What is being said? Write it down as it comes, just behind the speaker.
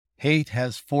Hate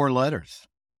has 4 letters.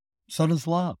 So does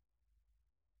love.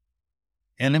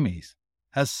 Enemies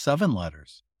has 7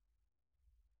 letters.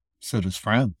 So does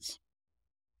friends.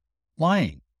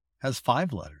 Lying has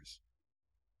 5 letters.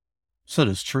 So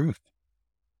does truth.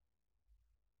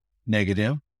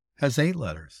 Negative has 8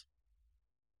 letters.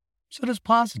 So does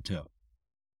positive.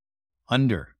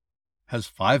 Under has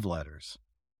 5 letters.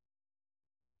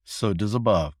 So does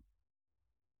above.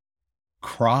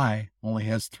 Cry only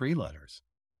has 3 letters.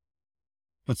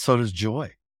 But so does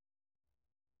joy.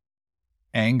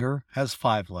 Anger has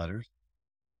 5 letters,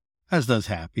 as does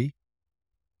happy.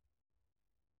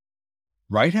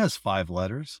 Right has 5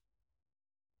 letters.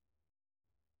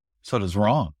 So does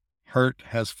wrong. Hurt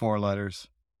has 4 letters.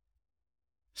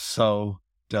 So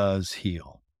does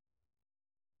heal.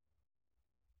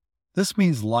 This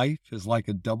means life is like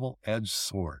a double-edged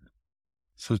sword.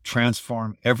 So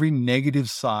transform every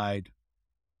negative side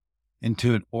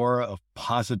into an aura of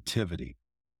positivity.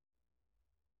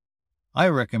 I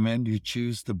recommend you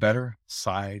choose the better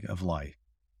side of life.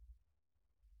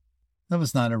 That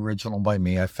was not original by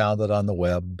me. I found it on the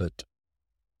web, but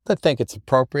I think it's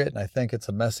appropriate, and I think it's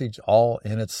a message all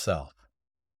in itself.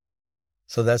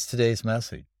 So that's today's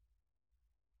message.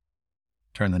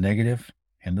 Turn the negative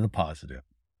into the positive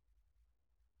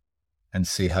and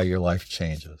see how your life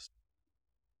changes.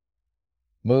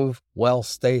 Move well,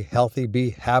 stay healthy, be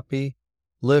happy,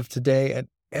 live today and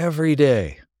every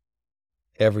day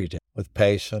with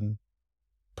passion,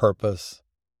 purpose,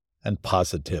 and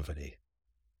positivity.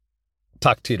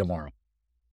 Talk to you tomorrow.